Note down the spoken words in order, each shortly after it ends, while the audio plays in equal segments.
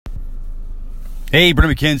Hey,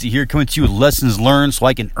 Brendan McKenzie here, coming to you with lessons learned so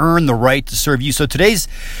I can earn the right to serve you. So today's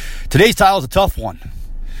title is a tough one.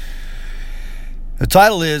 The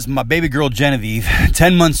title is My Baby Girl Genevieve,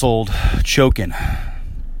 10 months old, choking.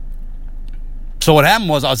 So what happened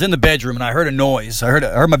was I was in the bedroom and I heard a noise. I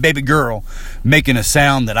heard my baby girl making a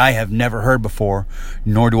sound that I have never heard before,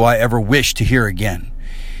 nor do I ever wish to hear again.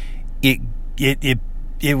 It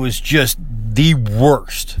was just the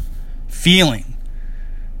worst feeling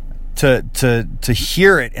to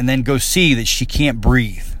hear it and then go see that she can't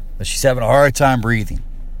breathe, that she's having a hard time breathing.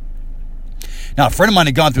 Now, a friend of mine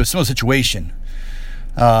had gone through a similar situation.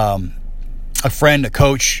 A friend, a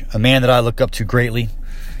coach, a man that I look up to greatly,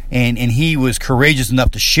 and he was courageous enough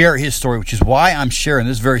to share his story, which is why I'm sharing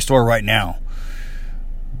this very story right now,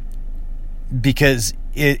 because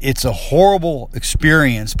it's a horrible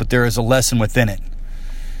experience, but there is a lesson within it.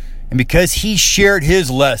 And because he shared his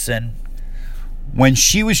lesson, when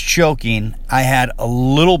she was choking, I had a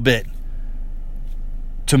little bit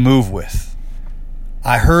to move with.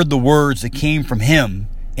 I heard the words that came from him,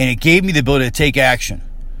 and it gave me the ability to take action.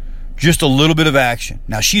 Just a little bit of action.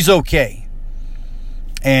 Now, she's okay.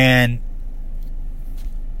 And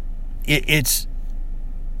it's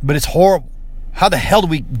horrible. How the hell do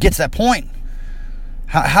we get to that point?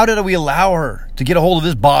 How did we allow her to get a hold of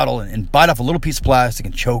this bottle and bite off a little piece of plastic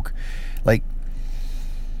and choke?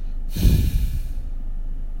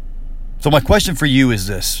 So my question for you is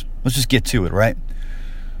this. Let's just get to it, right?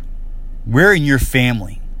 Where in your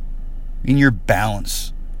family, in your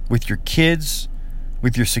balance, with your kids,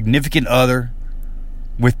 with your significant other,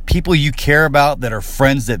 with people you care about that are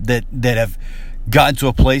friends that have gotten to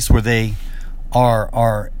a place where they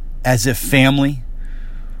are as if family,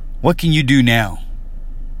 what can you do now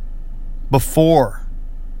before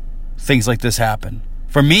things like this happen?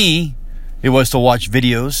 For me, it was to watch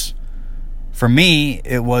videos. For me,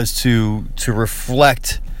 it was to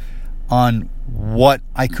reflect on what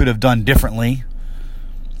I could have done differently,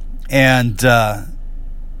 and then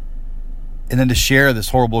to share this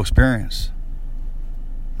horrible experience.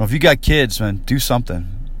 Well, if you got kids, man, do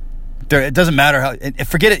something. It doesn't matter how.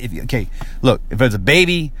 Forget it. Look, if it's a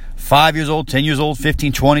baby, 5 years old, 10 years old,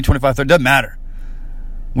 15, 20, 25, 30, it doesn't matter.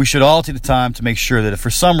 We should all take the time to make sure that if for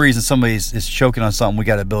some reason somebody is choking on something, we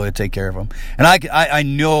got the ability to take care of them. And I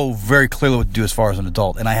know very clearly what to do as far as an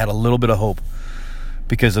adult, and I had a little bit of hope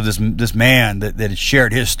because of this man that had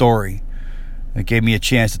shared his story. It gave me a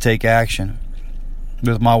chance to take action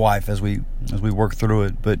with my wife as we work through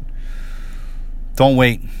it. But don't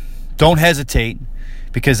wait, don't hesitate,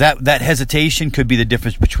 because that hesitation could be the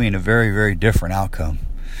difference between a very, very different outcome.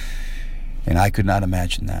 And I could not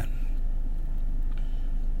imagine that.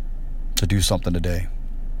 To do something today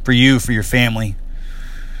for you, for your family.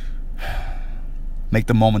 Make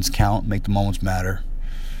the moments count, make the moments matter.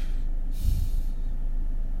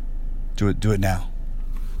 Do it now.